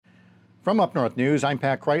From Up North News, I'm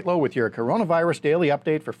Pat Kreitlow with your coronavirus daily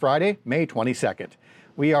update for Friday, May 22nd.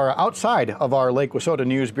 We are outside of our Lake Wissota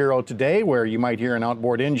News Bureau today, where you might hear an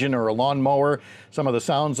outboard engine or a lawnmower, some of the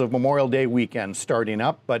sounds of Memorial Day weekend starting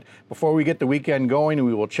up. But before we get the weekend going,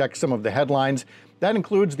 we will check some of the headlines. That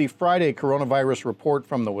includes the Friday coronavirus report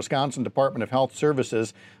from the Wisconsin Department of Health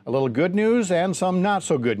Services, a little good news and some not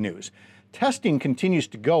so good news. Testing continues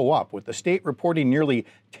to go up, with the state reporting nearly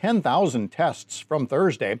 10,000 tests from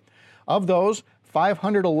Thursday. Of those,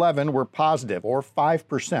 511 were positive, or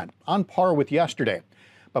 5%, on par with yesterday.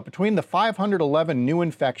 But between the 511 new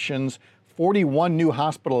infections, 41 new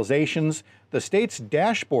hospitalizations, the state's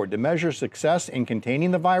dashboard to measure success in containing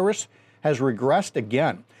the virus has regressed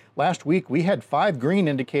again. Last week, we had 5 green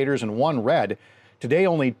indicators and 1 red. Today,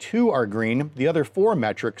 only 2 are green. The other 4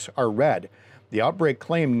 metrics are red. The outbreak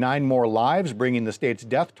claimed 9 more lives, bringing the state's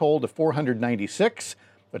death toll to 496.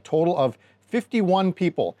 A total of 51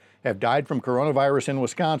 people have died from coronavirus in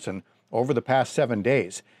Wisconsin over the past 7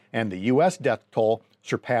 days, and the U.S. death toll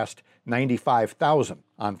surpassed 95,000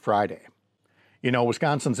 on Friday. You know,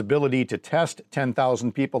 Wisconsin's ability to test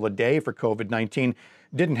 10,000 people a day for COVID-19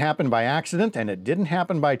 didn't happen by accident, and it didn't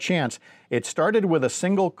happen by chance. It started with a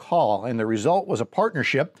single call, and the result was a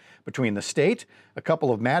partnership between the state, a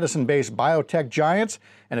couple of Madison-based biotech giants,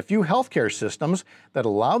 and a few healthcare systems that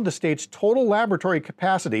allowed the state's total laboratory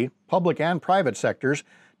capacity, public and private sectors,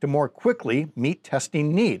 to more quickly meet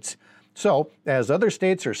testing needs. So, as other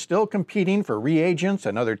states are still competing for reagents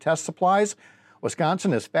and other test supplies,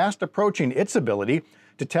 Wisconsin is fast approaching its ability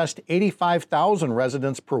to test 85,000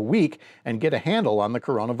 residents per week and get a handle on the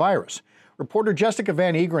coronavirus. Reporter Jessica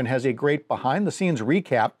Van Egren has a great behind-the-scenes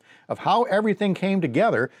recap of how everything came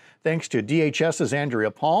together, thanks to DHS's Andrea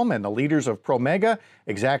Palm and the leaders of Promega,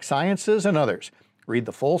 Exact Sciences, and others. Read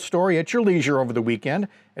the full story at your leisure over the weekend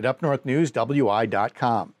at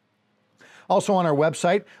upnorthnewswi.com. Also on our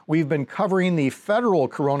website, we've been covering the federal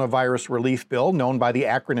coronavirus relief bill, known by the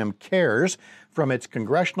acronym CARES, from its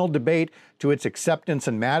congressional debate to its acceptance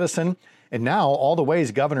in Madison, and now all the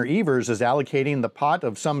ways Governor Evers is allocating the pot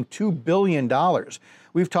of some $2 billion.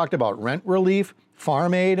 We've talked about rent relief,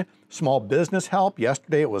 farm aid, small business help.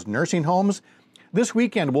 Yesterday it was nursing homes. This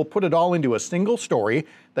weekend we'll put it all into a single story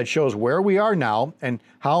that shows where we are now and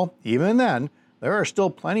how, even then, there are still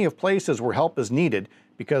plenty of places where help is needed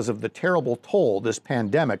because of the terrible toll this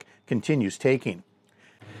pandemic continues taking.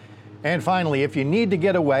 And finally, if you need to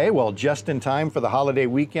get away, well, just in time for the holiday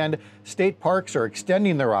weekend, state parks are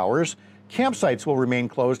extending their hours. Campsites will remain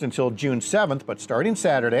closed until June 7th, but starting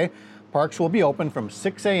Saturday, parks will be open from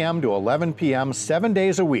 6 a.m. to 11 p.m. 7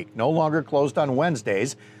 days a week, no longer closed on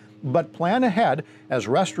Wednesdays. But plan ahead, as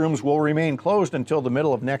restrooms will remain closed until the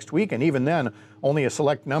middle of next week, and even then, only a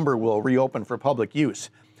select number will reopen for public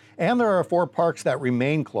use. And there are 4 parks that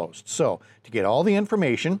remain closed. So, to get all the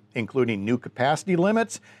information, including new capacity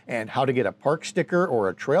limits and how to get a park sticker or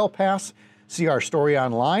a trail pass, see our story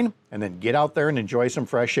online, and then get out there and enjoy some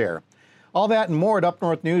fresh air. All that and more at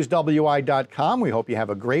upnorthnewswi.com. We hope you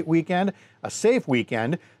have a great weekend, a safe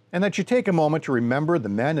weekend, and that you take a moment to remember the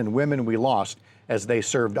men and women we lost as they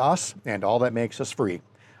served us and all that makes us free.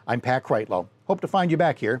 I'm Pat Kreitlow. Hope to find you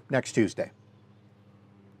back here next Tuesday.